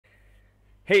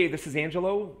Hey, this is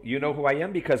Angelo. You know who I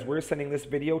am because we're sending this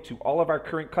video to all of our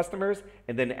current customers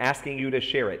and then asking you to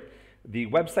share it. The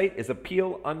website is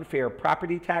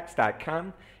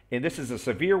appealunfairpropertytax.com, and this is a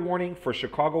severe warning for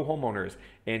Chicago homeowners.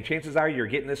 And chances are you're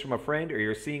getting this from a friend or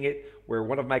you're seeing it where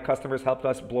one of my customers helped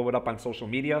us blow it up on social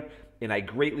media, and I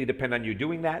greatly depend on you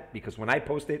doing that because when I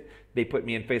post it, they put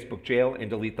me in Facebook jail and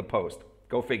delete the post.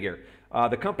 Go figure.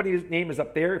 The company's name is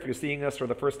up there if you're seeing us for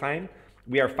the first time.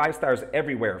 We are 5 stars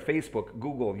everywhere, Facebook,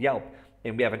 Google, Yelp,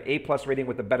 and we have an A+ rating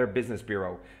with the Better Business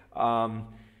Bureau.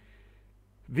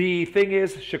 The thing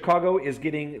is, Chicago is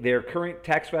getting their current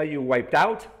tax value wiped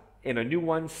out and a new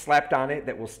one slapped on it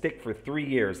that will stick for 3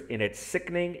 years. And it's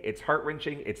sickening, it's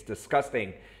heart-wrenching, it's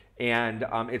disgusting, and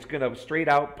it's going to straight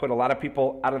out put a lot of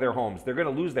people out of their homes. They're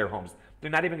going to lose their homes. They're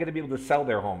not even going to be able to sell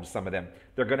their homes, some of them.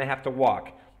 They're going to have to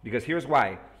walk, because here's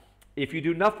why. If you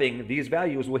do nothing, these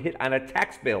values will hit on a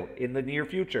tax bill in the near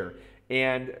future.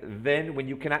 And then when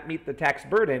you cannot meet the tax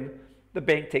burden, the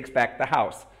bank takes back the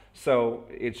house. So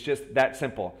it's just that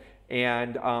simple.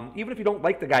 And even if you don't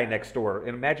like the guy next door,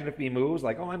 and imagine if he moves,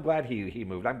 like, oh, I'm glad he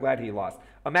moved. I'm glad he lost.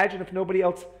 Imagine if nobody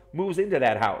else moves into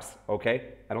that house,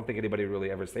 okay? I don't think anybody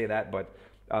really ever say that, but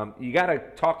you got to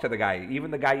talk to the guy, even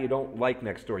the guy you don't like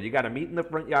next door. You got to meet in the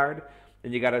front yard,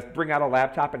 and you got to bring out a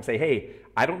laptop and say, hey,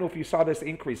 I don't know if you saw this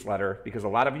increase letter, because a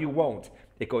lot of you won't.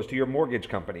 It goes to your mortgage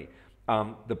company.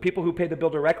 The people who pay the bill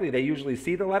directly, they usually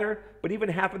see the letter, but even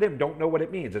half of them don't know what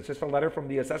it means. It's just a letter from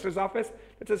the assessor's office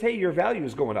that says, hey, your value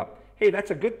is going up. Hey,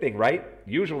 that's a good thing, right?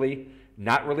 Usually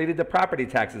not related to property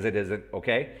taxes, it isn't,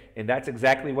 okay? And that's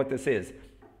exactly what this is.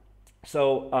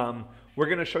 So we're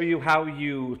going to show you how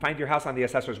you find your house on the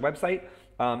assessor's website.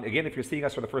 Again, if you're seeing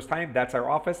us for the first time, that's our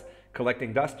office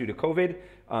collecting dust due to COVID.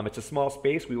 It's a small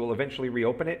space. We will eventually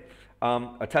reopen it.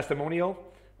 A testimonial,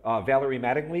 Valerie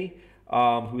Mattingly,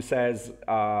 who says,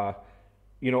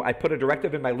 you know, I put a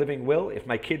directive in my living will. If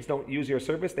my kids don't use your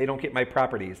service, they don't get my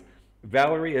properties.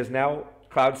 Valerie is now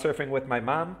cloud surfing with my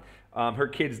mom. Her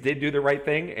kids did do the right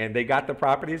thing, and they got the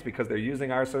properties because they're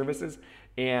using our services,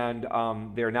 and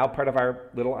they're now part of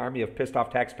our little army of pissed off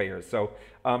taxpayers. So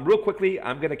real quickly,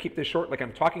 I'm going to keep this short, like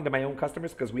I'm talking to my own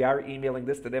customers, because we are emailing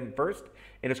this to them first,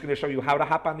 and it's going to show you how to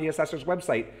hop on the assessor's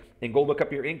website and go look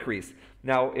up your increase.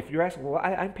 Now, if you're asking, well,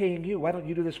 I'm paying you, why don't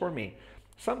you do this for me?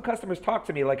 Some customers talk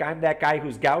to me like I'm that guy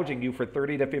who's gouging you for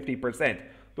 30 to 50%.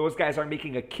 Those guys are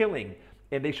making a killing,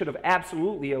 and they should have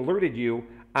absolutely alerted you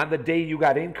on the day you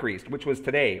got increased, which was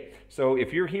today. So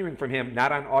if you're hearing from him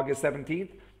not on August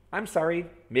 17th, I'm sorry,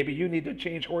 maybe you need to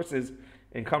change horses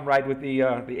and come ride with the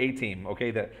A-team, okay,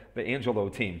 the Angelo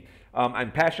team. I'm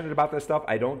passionate about this stuff.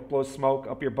 I don't blow smoke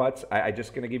up your butts. I'm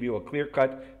just going to give you a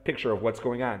clear-cut picture of what's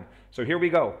going on. So here we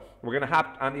go. We're going to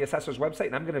hop on the assessor's website,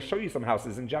 and I'm going to show you some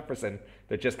houses in Jefferson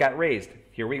that just got raised.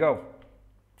 Here we go.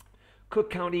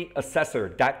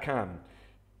 CookCountyAssessor.com.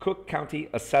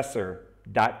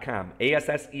 CookCountyAssessor.com.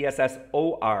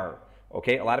 A-S-S-E-S-S-O-R.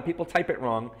 Okay, a lot of people type it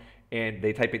wrong, and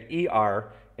they type it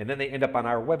E-R, and then they end up on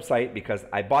our website because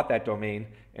I bought that domain,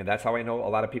 and that's how I know a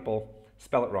lot of people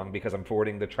spell it wrong, because I'm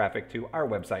forwarding the traffic to our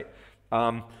website.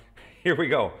 Here we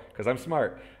go, because I'm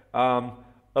smart.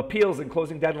 Appeals and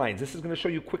closing deadlines. This is going to show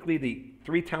you quickly the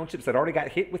 3 townships that already got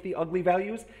hit with the ugly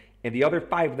values and the other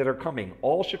 5 that are coming.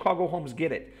 All Chicago homes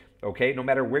get it, okay, no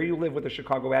matter where you live with a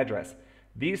Chicago address.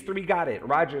 These 3 got it: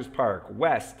 Rogers Park,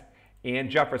 West, and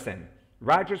Jefferson.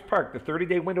 Rogers Park, the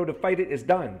 30-day window to fight it is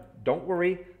done. Don't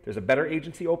worry, there's a better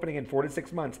agency opening in 4 to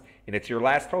 6 months, and it's your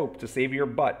last hope to save your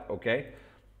butt, okay?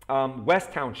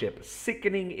 West Township,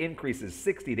 sickening increases,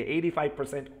 60 to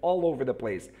 85% all over the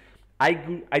place. I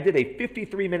did a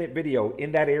 53-minute video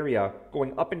in that area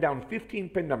going up and down 15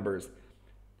 PIN numbers.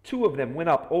 2 of them went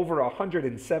up over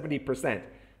 170%.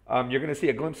 You're going to see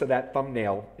a glimpse of that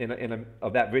thumbnail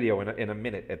of that video in a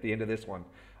minute at the end of this one.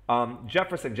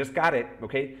 Jefferson just got it,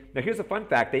 okay? Now here's a fun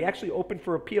fact. They actually opened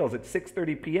for appeals at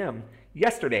 6:30 p.m.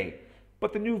 yesterday,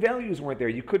 but the new values weren't there.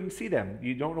 You couldn't see them.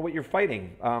 You don't know what you're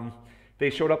fighting. They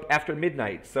showed up after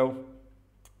midnight. So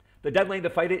the deadline to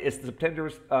fight it is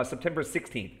September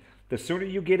 16th. The sooner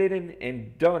you get it in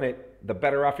and done it, the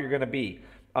better off you're going to be.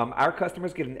 Our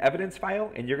customers get an evidence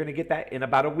file, and you're going to get that in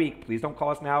about a week. Please don't call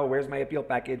us now. Where's my appeal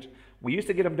package? We used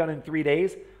to get them done in 3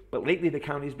 days, but lately the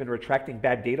county's been retracting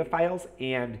bad data files,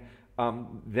 and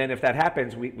then if that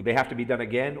happens, they have to be done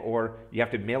again, or you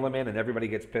have to mail them in, and everybody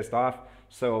gets pissed off.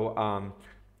 So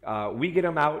we get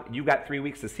them out. You got 3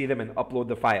 weeks to see them and upload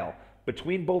the file.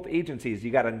 Between both agencies, you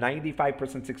got a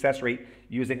 95% success rate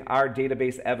using our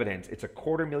database evidence. It's a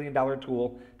 $250,000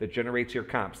 tool that generates your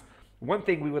comps. One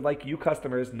thing we would like you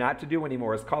customers not to do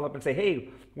anymore is call up and say, hey,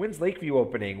 when's Lakeview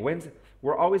opening? When's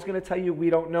We're always going to tell you we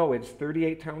don't know. It's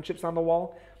 38 townships on the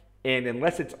wall, and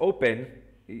unless it's open,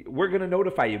 we're going to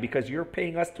notify you because you're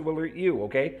paying us to alert you,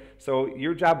 okay? So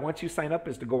your job once you sign up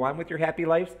is to go on with your happy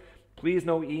lives. Please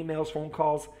no emails, phone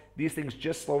calls. These things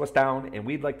just slow us down, and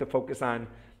we'd like to focus on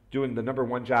doing the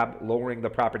 #1 job, lowering the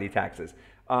property taxes.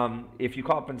 If you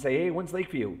call up and say, hey, when's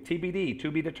Lakeview? TBD,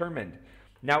 to be determined.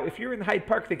 Now, if you're in Hyde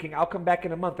Park thinking, I'll come back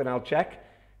in a month and I'll check,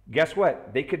 guess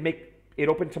what? They could make it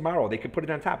open tomorrow. They could put it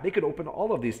on top. They could open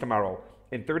all of these tomorrow.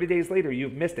 And 30 days later,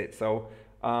 you've missed it. So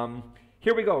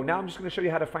here we go. Now I'm just going to show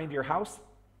you how to find your house.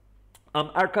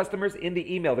 Our customers, in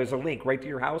the email, there's a link right to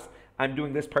your house. I'm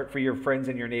doing this part for your friends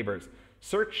and your neighbors.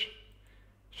 Search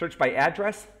by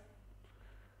address.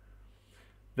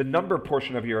 The number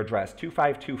portion of your address,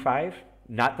 2525,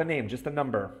 not the name, just the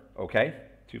number, okay?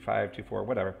 2524,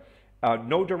 whatever.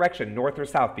 No direction, north or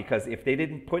south, because if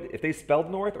they spelled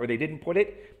north or they didn't put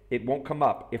it, it won't come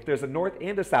up. If there's a north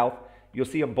and a south, you'll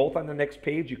see them both on the next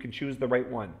page. You can choose the right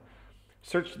one.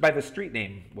 Search by the street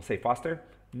name. We'll say Foster.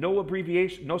 No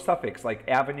abbreviation, no suffix like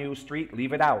avenue, street,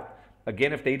 leave it out.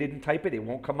 Again, if they didn't type it, it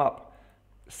won't come up.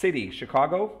 City,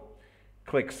 Chicago.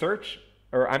 Click search,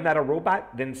 or I'm not a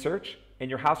robot, then search, and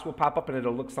your house will pop up and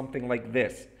it'll look something like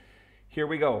this. Here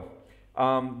we go.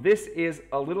 This is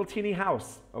a little teeny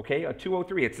house, okay, a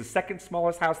 203. It's the second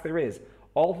smallest house there is.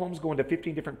 All homes go into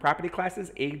 15 different property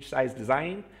classes, age, size,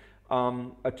 design.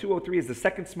 A 203 is the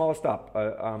second smallest up,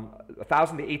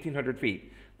 1,000 to 1,800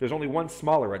 feet. There's only one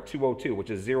smaller, a 202, which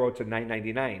is 0 to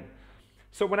 999.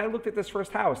 So when I looked at this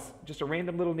first house, just a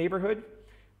random little neighborhood,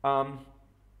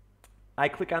 I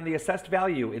click on the assessed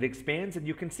value. It expands, and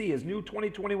you can see his new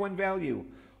 2021 value.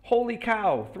 Holy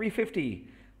cow, 350.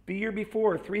 The year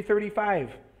before,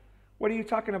 335. What are you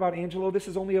talking about, Angelo? This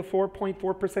is only a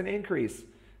 4.4% increase.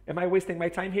 Am I wasting my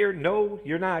time here? No,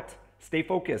 you're not. Stay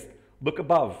focused. Look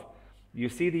above. You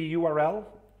see the URL?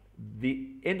 The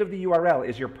end of the URL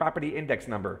is your property index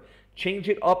number. Change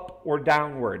it up or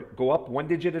downward. Go up one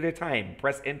digit at a time.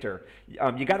 Press enter.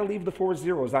 You got to leave the 4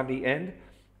 zeros on the end.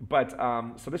 But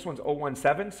so this one's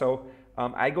 017. So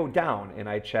I go down and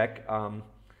I check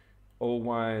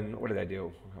 01. What did I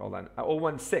do? Hold on.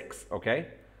 016. Okay.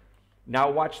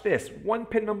 Now watch this. One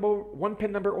pin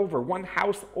number over. One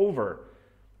house over.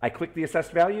 I click the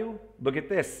assessed value. Look at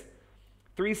this.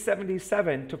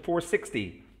 377 to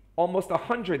 460. Almost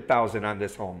 100,000 on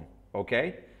this home.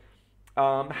 Okay.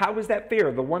 How is that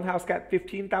fair? The one house got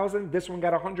 15,000. This one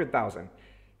got 100,000.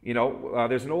 You know,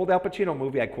 there's an old Al Pacino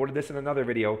movie. I quoted this in another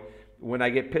video. When I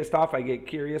get pissed off, I get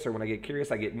curious, or when I get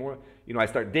curious, I get more, you know, I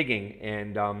start digging,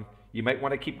 and you might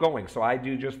want to keep going. So I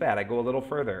do just that. I go a little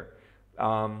further.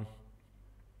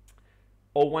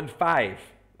 015,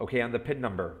 okay, on the PIN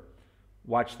number.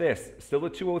 Watch this. Still a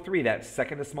 203, that's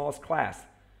second to smallest class.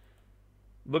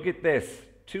 Look at this.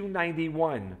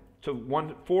 291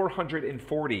 to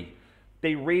 440.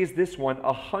 They raised this one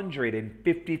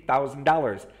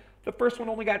 $150,000. The first one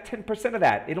only got 10% of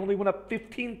that. It only went up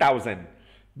 15,000.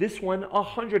 This one,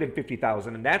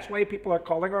 150,000. And that's why people are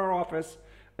calling our office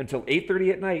until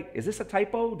 8:30 at night. Is this a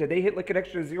typo? Did they hit like an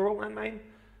extra zero on mine?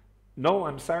 No,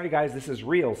 I'm sorry, guys. This is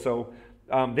real. So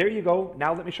there you go.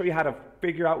 Now let me show you how to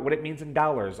figure out what it means in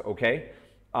dollars, okay?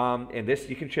 And this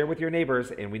you can share with your neighbors,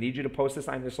 and we need you to post this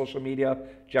on your social media.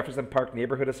 Jefferson Park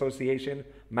Neighborhood Association,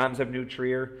 Moms of New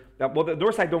Trier. Well, the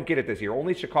Northside don't get it this year.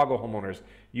 Only Chicago homeowners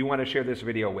you want to share this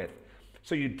video with.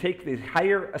 So you take the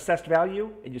higher assessed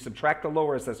value and you subtract the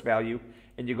lower assessed value,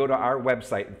 and you go to our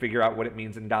website and figure out what it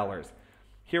means in dollars.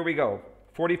 Here we go.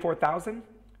 44,000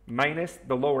 minus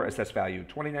the lower assessed value,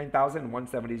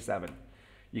 29,177.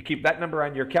 You keep that number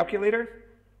on your calculator.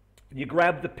 You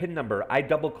grab the PIN number. I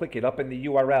double click it up in the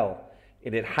URL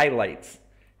and it highlights.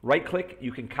 Right click,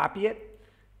 you can copy it.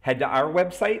 Head to our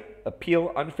website,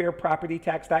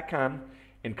 appealunfairpropertytax.com.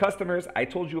 And customers, I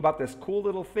told you about this cool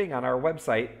little thing on our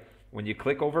website. When you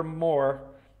click over more,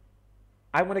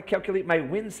 I want to calculate my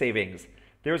win savings.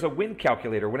 There's a win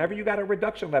calculator. Whenever you got a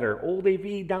reduction letter, old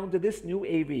AV down to this new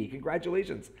AV,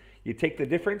 congratulations. You take the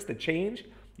difference, the change,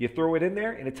 you throw it in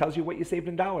there, and it tells you what you saved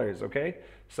in dollars, okay?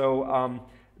 So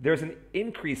there's an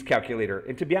increase calculator.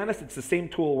 And to be honest, it's the same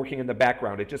tool working in the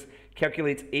background. It just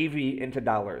calculates AV into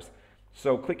dollars.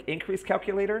 So click increase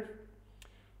calculator,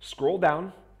 scroll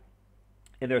down,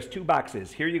 and there's two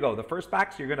boxes. Here you go. The first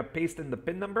box, you're going to paste in the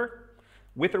PIN number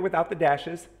with or without the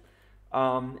dashes.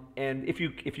 And if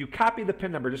you copy the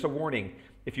PIN number, just a warning,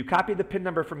 if you copy the PIN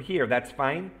number from here, that's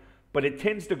fine, but it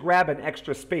tends to grab an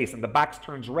extra space and the box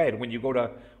turns red when you go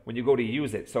to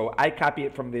use it. So I copy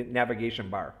it from the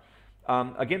navigation bar.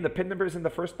 Again, the PIN number is in the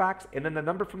first box, and then the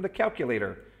number from the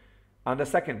calculator on the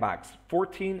second box,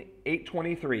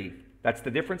 14,823. That's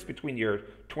the difference between your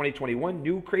 2021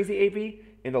 new crazy AV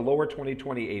and the lower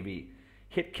 2020 AV.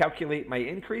 Hit calculate my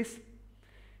increase.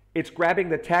 It's grabbing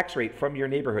the tax rate from your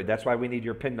neighborhood. That's why we need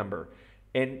your PIN number.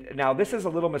 And now this is a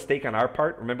little mistake on our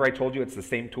part. Remember I told you it's the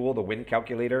same tool, the win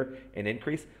calculator and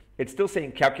increase? It's still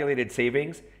saying calculated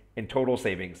savings and total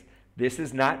savings. This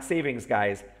is not savings,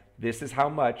 guys. This is how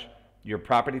much your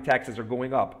property taxes are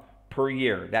going up per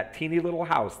year. That teeny little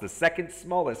house, the second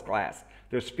smallest class,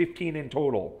 there's 15 in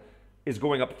total, is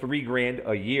going up $3,000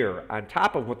 a year on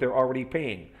top of what they're already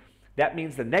paying. That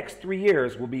means the next 3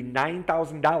 years will be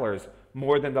 $9,000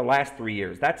 more than the last 3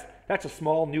 years. That's a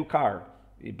small new car,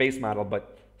 base model,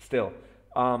 but still.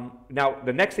 Now,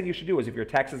 the next thing you should do is if your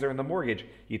taxes are in the mortgage,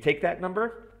 you take that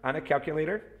number on a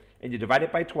calculator and you divide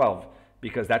it by 12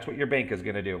 because that's what your bank is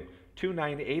going to do.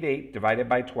 2988 divided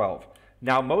by 12.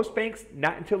 Now, most banks,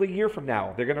 not until a year from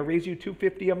now, they're going to raise you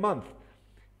 $250 a month.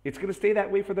 It's going to stay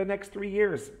that way for the next 3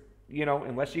 years, you know,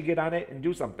 unless you get on it and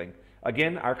do something.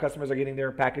 Again, our customers are getting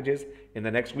their packages in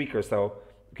the next week or so.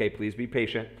 Okay, please be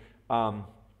patient. You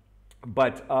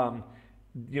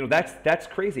know, that's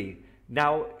crazy.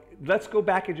 Now, let's go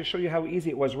back and just show you how easy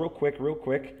it was real quick.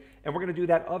 And we're going to do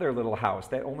that other little house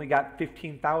that only got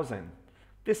 15,000.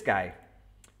 This guy,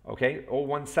 okay,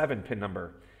 017 PIN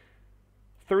number.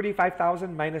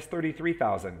 35,000 minus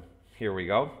 33,000. Here we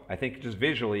go. I think just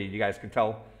visually you guys can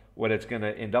tell what it's going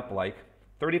to end up like.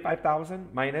 35,000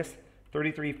 minus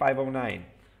 33,509.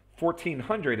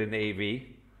 1,400 in the AV.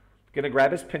 Going to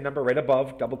grab his PIN number right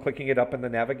above, double clicking it up in the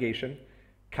navigation,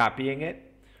 copying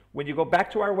it. When you go back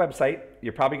to our website,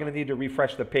 you're probably going to need to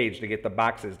refresh the page to get the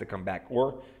boxes to come back,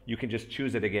 or you can just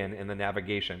choose it again in the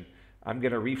navigation. I'm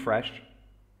going to refresh.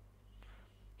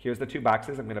 Here's the 2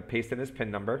 boxes. I'm going to paste in his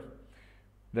PIN number,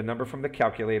 the number from the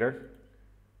calculator,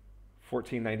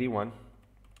 1491.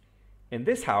 In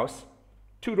this house,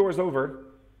 2 doors over,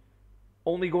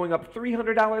 only going up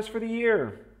 $300 for the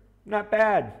year. Not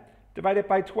bad. Divide it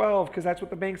by 12 because that's what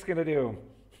the bank's going to do.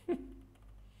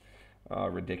 Oh,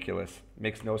 ridiculous.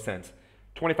 Makes no sense.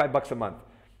 25 bucks a month.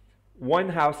 One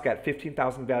house got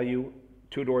 15,000 value,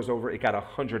 2 doors over, it got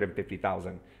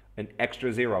 150,000. An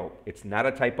extra 0. It's not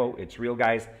a typo. It's real,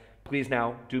 guys. Please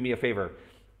now do me a favor.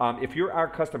 If you're our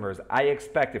customers, I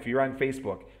expect if you're on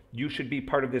Facebook, you should be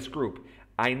part of this group.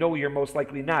 I know you're most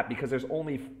likely not because there's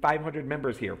only 500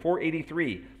 members here,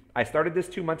 483. I started this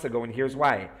 2 months ago, and here's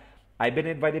why. I've been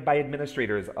invited by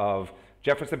administrators of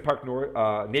Jefferson Park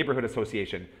Neighborhood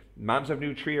Association, Moms of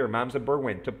New Trier, Moms of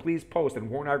Berwyn, to please post and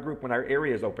warn our group when our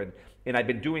area is open. And I've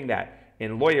been doing that.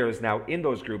 And lawyers now in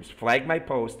those groups flag my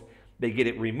post. They get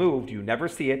it removed. You never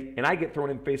see it. And I get thrown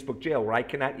in Facebook jail where I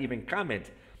cannot even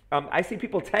comment. I see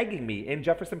people tagging me in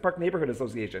Jefferson Park Neighborhood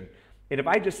Association. And if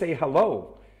I just say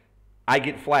hello, I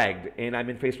get flagged and I'm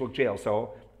in Facebook jail.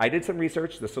 So I did some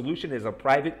research. The solution is a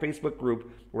private Facebook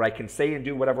group where I can say and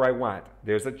do whatever I want.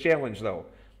 There's a challenge though.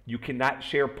 You cannot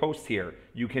share posts here.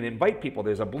 You can invite people.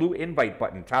 There's a blue invite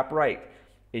button, top right.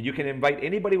 And you can invite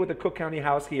anybody with a Cook County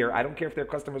house here. I don't care if they're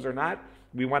customers or not.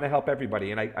 We want to help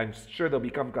everybody, and I'm sure they'll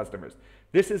become customers.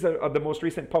 This is the most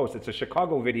recent post. It's a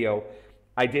Chicago video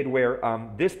I did where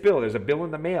this bill, there's a bill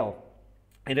in the mail,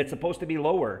 and it's supposed to be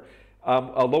lower,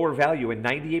 a lower value, and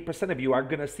 98% of you are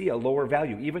going to see a lower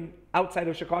value, even outside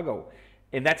of Chicago.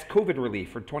 And that's COVID relief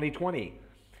for 2020.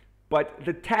 But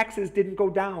the taxes didn't go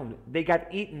down. They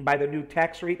got eaten by the new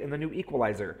tax rate and the new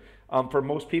equalizer for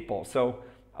most people. So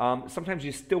sometimes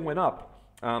you still went up.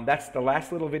 That's the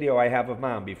last little video I have of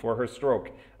Mom before her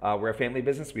stroke. We're a family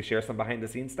business. We share some behind the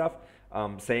scenes stuff,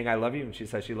 saying I love you, and she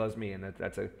says she loves me, and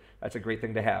that's a great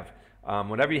thing to have.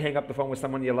 Whenever you hang up the phone with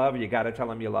someone you love, you got to tell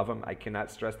them you love them. I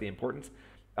cannot stress the importance.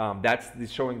 That's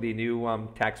showing the new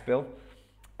tax bill.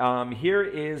 Here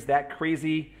is that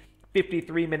crazy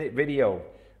 53-minute video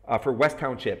for West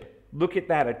Township. Look at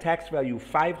that, a tax value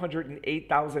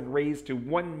 $508,000 raised to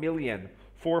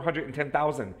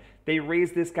 $1,410,000. They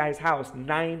raised this guy's house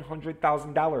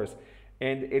 $900,000,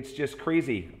 and it's just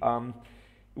crazy.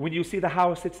 When you see the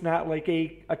house, it's not like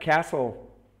a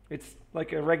castle. It's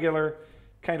like a regular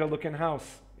kind of looking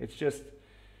house. It's just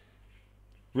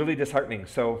really disheartening.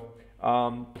 So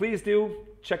please do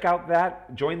check out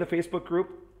that. Join the Facebook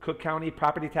group, Cook County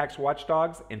Property Tax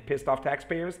Watchdogs and Pissed Off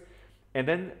Taxpayers. And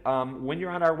then when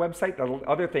you're on our website, the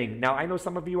other thing, now I know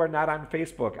some of you are not on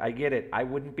Facebook. I get it. I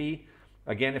wouldn't be,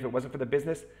 again, if it wasn't for the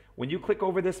business. When you click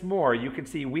over this more, you can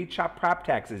see We Chop Prop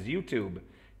Taxes, YouTube.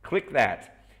 Click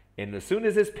that. And as soon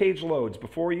as this page loads,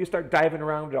 before you start diving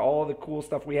around to all the cool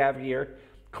stuff we have here,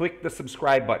 click the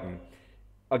subscribe button.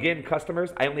 Again,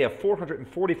 customers, I only have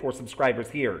 444 subscribers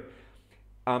here.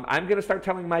 I'm going to start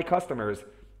telling my customers,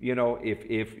 you know,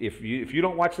 if you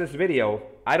don't watch this video,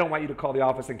 I don't want you to call the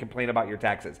office and complain about your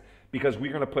taxes, because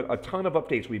we're going to put a ton of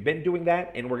updates. We've been doing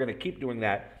that, and we're going to keep doing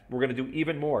that. We're going to do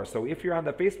even more. So if you're on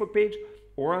the Facebook page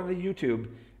or on the YouTube,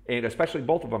 and especially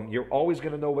both of them, you're always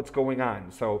going to know what's going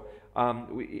on. So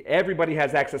everybody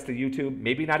has access to YouTube,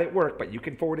 maybe not at work, but you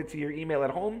can forward it to your email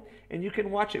at home, and you can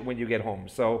watch it when you get home.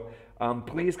 So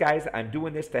please, guys, I'm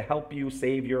doing this to help you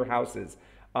save your houses.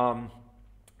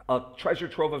 A treasure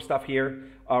trove of stuff here,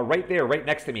 right there, right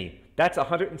next to me. That's a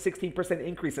 116%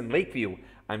 increase in Lakeview.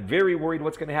 I'm very worried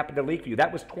what's going to happen to Lakeview.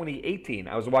 That was 2018.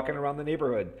 I was walking around the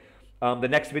neighborhood. The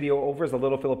next video over is a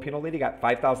little Filipino lady got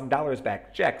 $5,000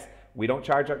 back. Checks. We don't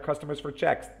charge our customers for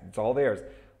checks. It's all theirs.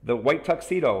 The white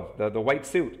tuxedo, the white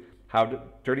suit.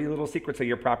 Dirty little secrets of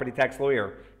your property tax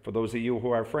lawyer, for those of you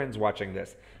who are friends watching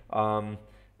this.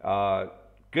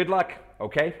 Good luck,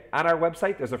 okay? On our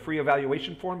website, there's a free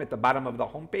evaluation form at the bottom of the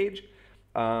homepage.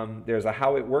 There's a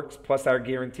how it works plus our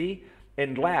guarantee.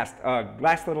 And last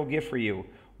little gift for you.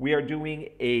 We are doing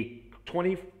a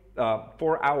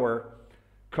 24-hour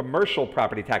commercial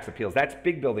property tax appeals. That's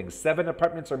big buildings, 7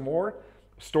 apartments or more,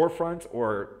 storefronts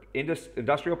or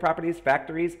industrial properties,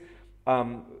 factories.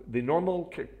 The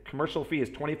normal commercial fee is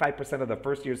 25% of the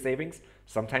first year's savings.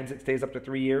 Sometimes it stays up to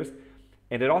 3 years.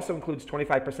 And it also includes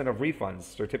 25% of refunds,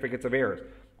 certificates of errors.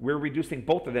 We're reducing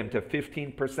both of them to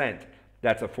 15%.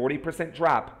 That's a 40%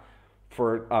 drop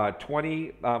for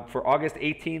for August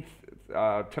 18th,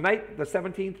 tonight, the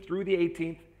 17th, through the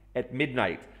 18th at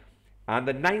midnight. On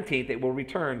the 19th, it will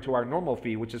return to our normal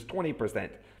fee, which is 20%.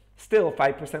 Still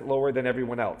 5% lower than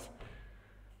everyone else.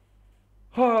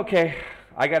 Oh, okay,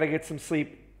 I got to get some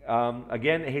sleep.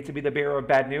 Again, I hate to be the bearer of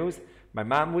bad news. My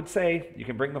mom would say, you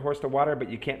can bring the horse to water, but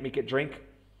you can't make it drink.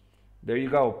 There you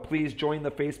go. Please join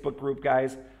the Facebook group,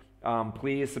 guys.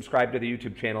 Please subscribe to the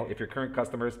YouTube channel. If you're current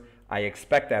customers, I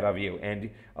expect that of you. And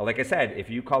like I said, if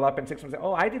you call up in 6 months and say,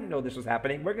 oh, I didn't know this was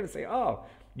happening, we're going to say, oh,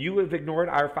 you have ignored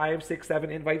our 5, 6,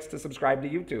 7 invites to subscribe to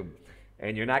YouTube.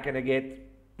 And you're not going to get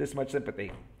this much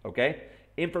sympathy, okay?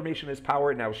 Information is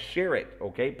power. Now share it,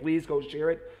 okay? Please go share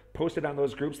it. Post it on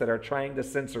those groups that are trying to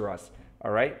censor us,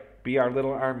 all right? Be our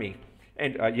little army.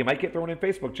 And you might get thrown in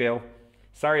Facebook jail.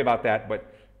 Sorry about that,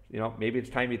 but you know, maybe it's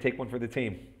time you take one for the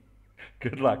team.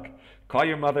 Good luck. Call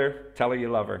your mother. Tell her you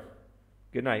love her.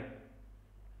 Good night.